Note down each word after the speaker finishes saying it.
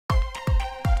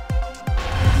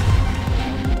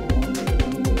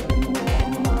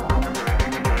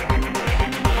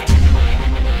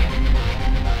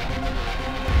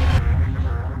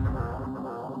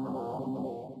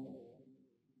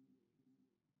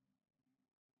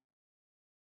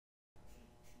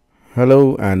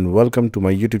Hello and welcome to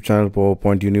my YouTube channel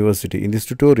PowerPoint University. In this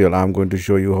tutorial, I'm going to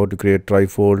show you how to create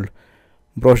trifold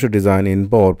brochure design in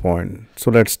PowerPoint.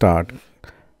 So let's start.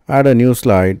 Add a new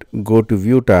slide, go to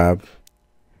View tab,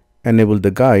 enable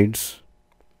the guides,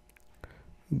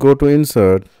 go to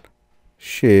Insert,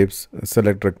 Shapes,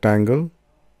 select Rectangle.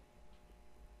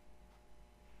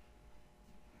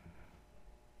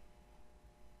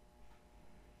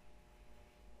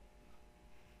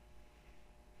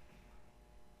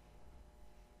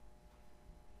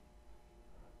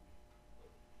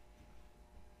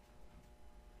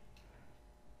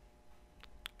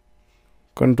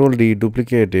 Control D,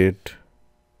 duplicate it.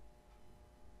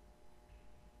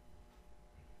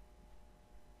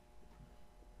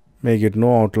 Make it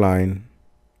no outline.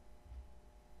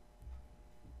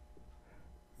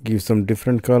 Give some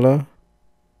different color.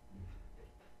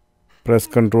 Press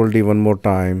Control D one more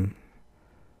time.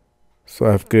 So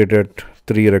I've created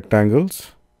 3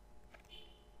 rectangles.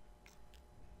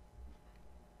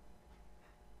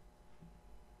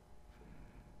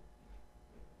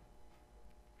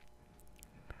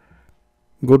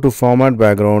 Go to Format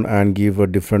Background and give a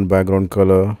different background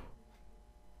color.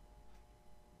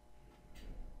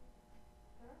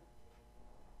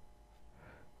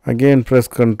 Again press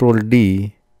Ctrl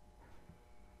D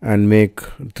and make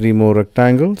 3 more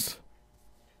rectangles.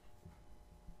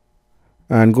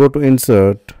 And go to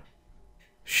Insert,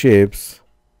 Shapes,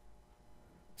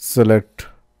 select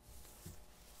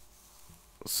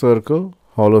Circle,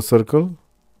 Hollow Circle,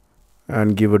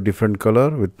 and give a different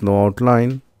color with no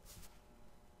outline.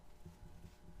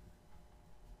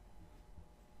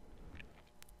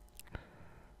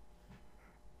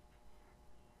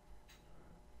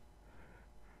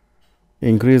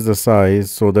 Increase the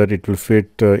size so that it will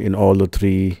fit in all the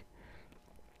 3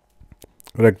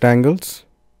 rectangles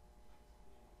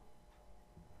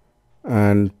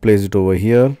and place it over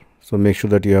here. So make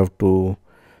sure that you have to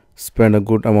spend a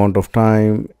good amount of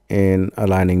time in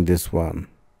aligning this one.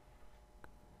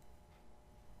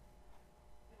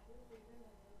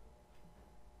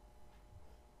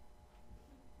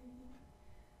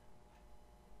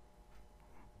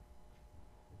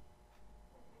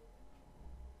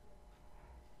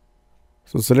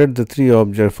 So select the 3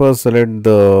 objects. First select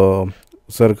the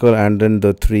circle and then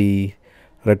the 3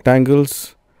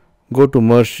 rectangles. Go to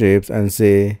merge shapes and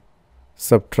say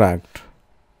subtract,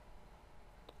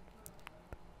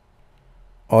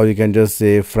 or you can just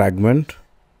say fragment.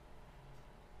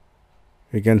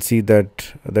 You can see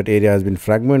that that area has been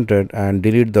fragmented, and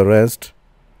delete the rest.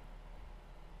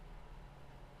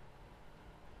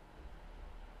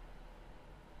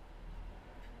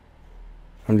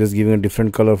 I'm just giving a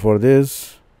different color for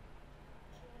this.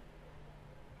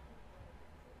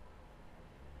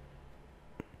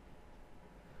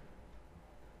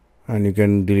 And you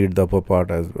can delete the upper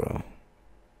part as well.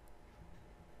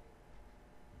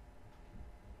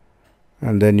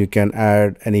 And then you can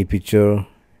add any picture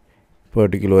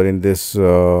particular in this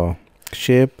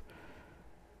shape.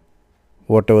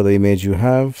 Whatever the image you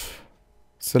have,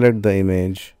 select the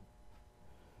image.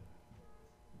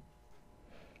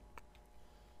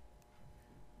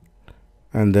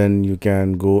 And then you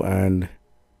can go and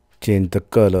change the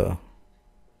color.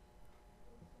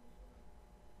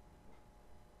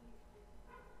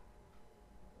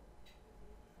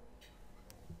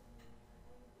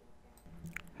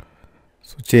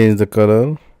 So change the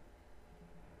color.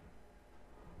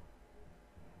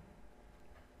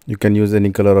 You can use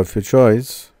any color of your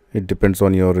choice. It depends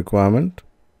on your requirement.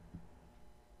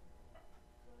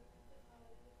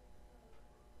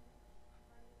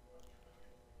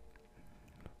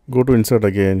 Go to Insert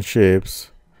again,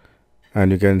 Shapes,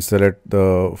 and you can select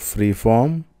the free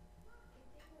form.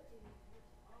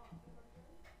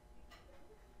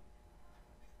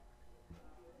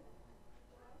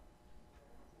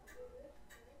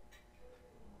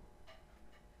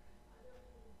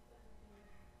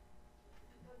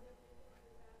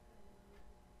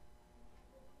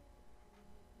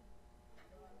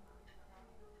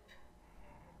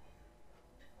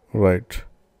 Right.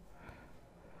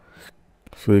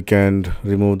 So you can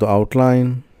remove the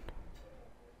outline.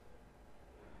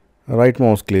 Right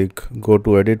mouse click, go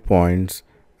to Edit Points,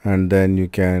 and then you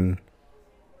can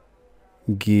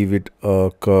give it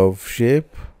a curve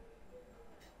shape.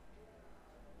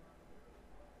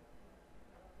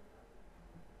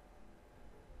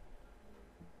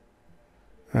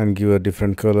 And give a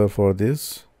different color for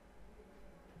this.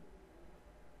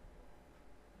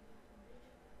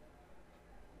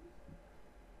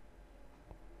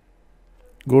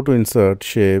 Go to Insert,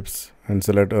 Shapes, and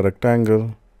select a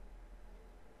rectangle.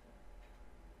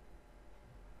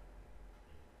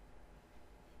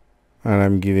 and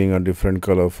I'm giving a different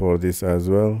color for this as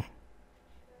well,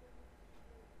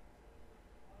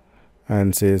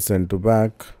 and say send to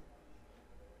back.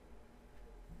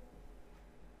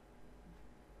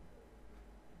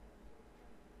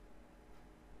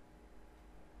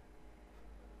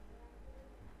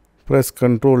 Press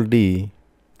Ctrl D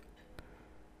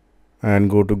and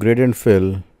go to gradient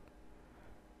fill.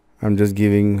 I'm just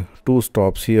giving 2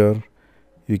 stops here.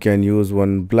 You can use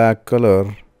one black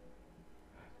color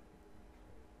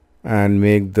and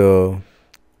make the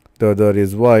other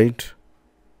is white.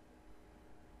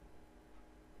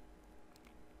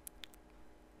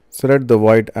 Select the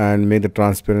white and make the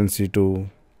transparency to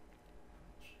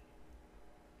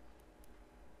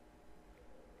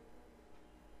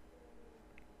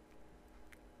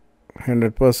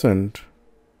 100%,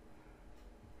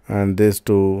 and this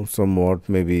to somewhat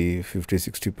maybe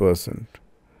 50-60%.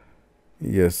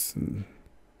 Yes.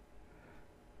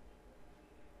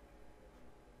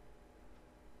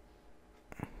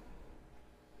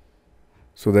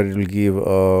 So that it will give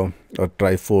a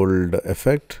trifold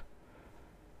effect.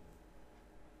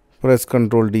 Press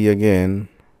Ctrl D again,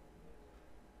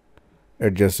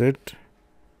 adjust it.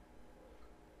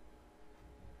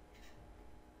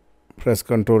 Press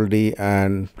Ctrl D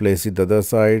and place it the other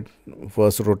side.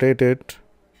 First rotate it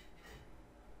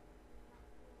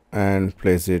and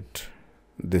place it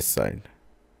this side.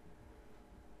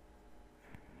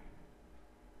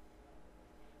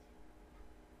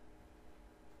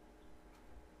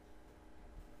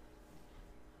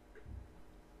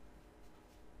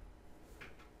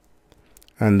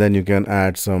 And then you can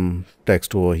add some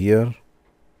text over here.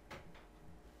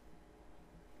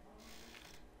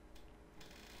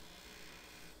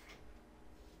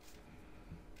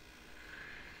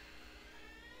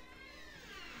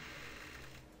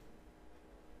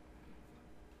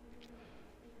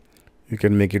 You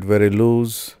can make it very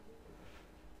loose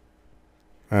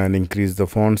and increase the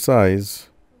font size.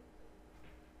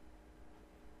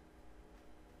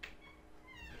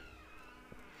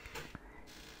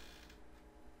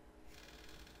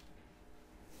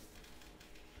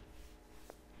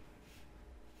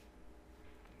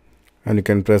 And you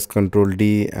can press Ctrl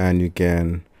D and you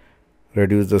can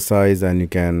reduce the size, and you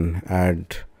can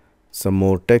add some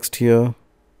more text here.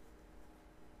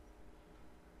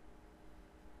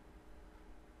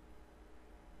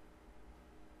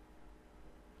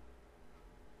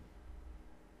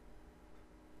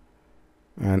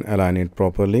 And align it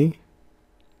properly.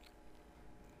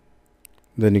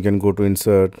 Then you can go to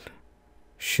insert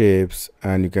shapes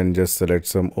and you can just select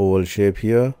some oval shape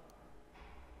here.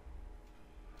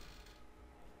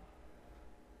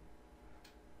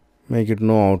 Make it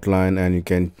no outline, and you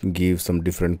can give some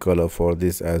different color for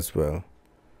this as well.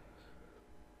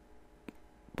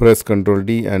 Press Ctrl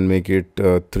D and make it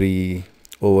 3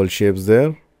 oval shapes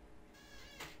there.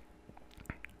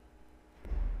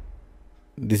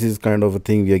 This is kind of a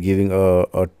thing we are giving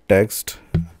a text.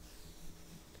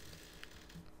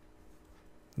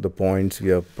 The points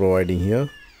we are providing here.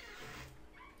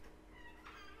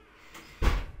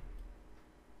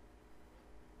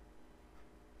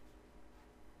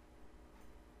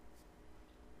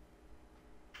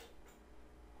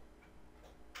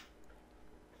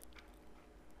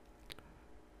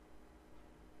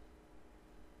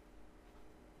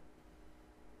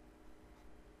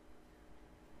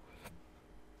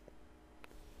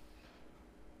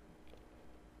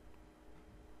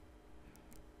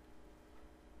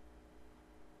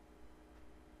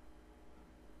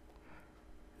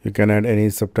 You can add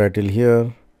any subtitle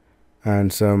here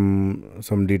and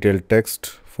some detailed text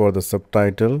for the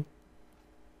subtitle.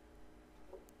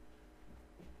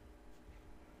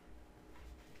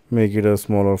 Make it a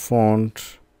smaller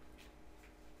font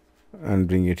and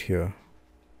bring it here.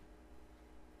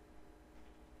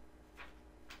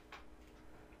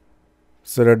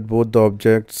 Select both the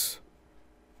objects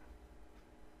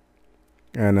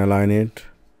and align it,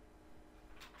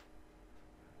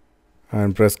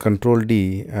 and press Ctrl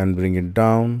D and bring it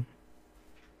down.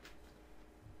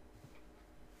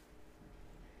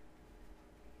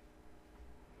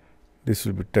 This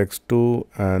will be text 2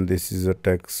 and this is a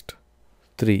text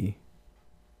 3.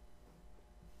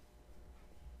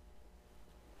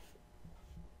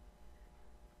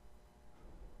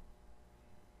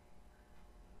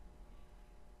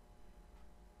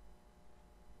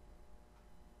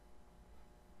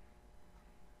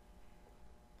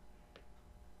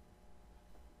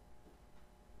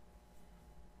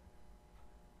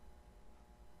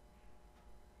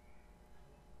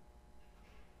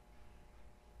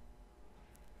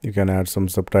 You can add some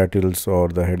subtitles or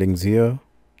the headings here.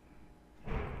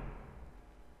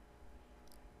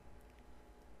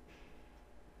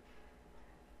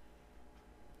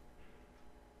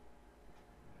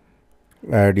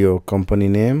 add your company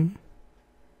name,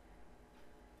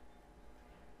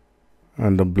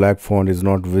 and the black font is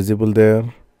not visible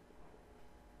there,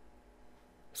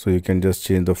 so you can just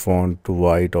change the font to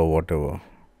white or whatever.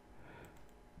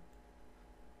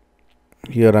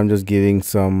 Here I'm just giving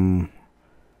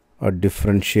a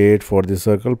different shade for the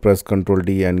circle. Press Ctrl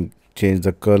D and change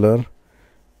the color,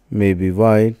 maybe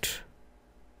white.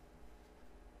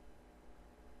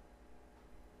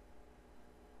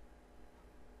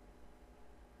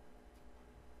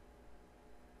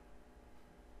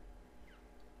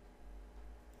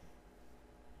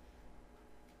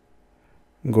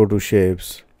 Go to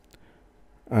shapes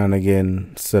and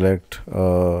again select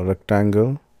a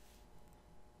rectangle,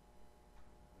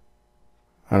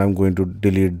 and I'm going to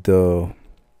delete the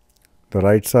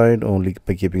right side only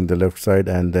by keeping the left side,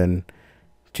 and then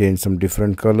change some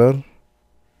different color,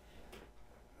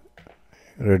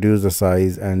 reduce the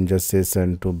size and just say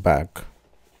send to back.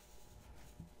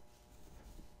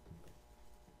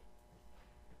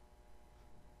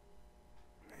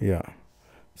 Yeah,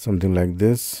 something like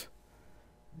this.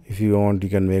 If you want, you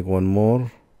can make one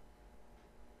more.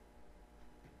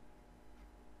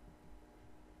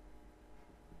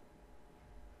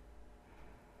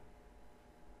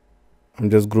 I'm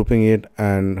just grouping it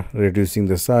and reducing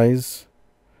the size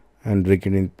and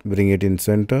bring it in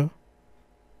center.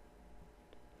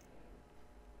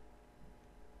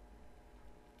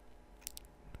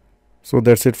 So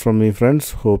that's it from me,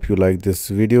 friends. Hope you like this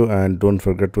video, and don't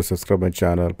forget to subscribe my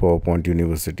channel PowerPoint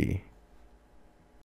University.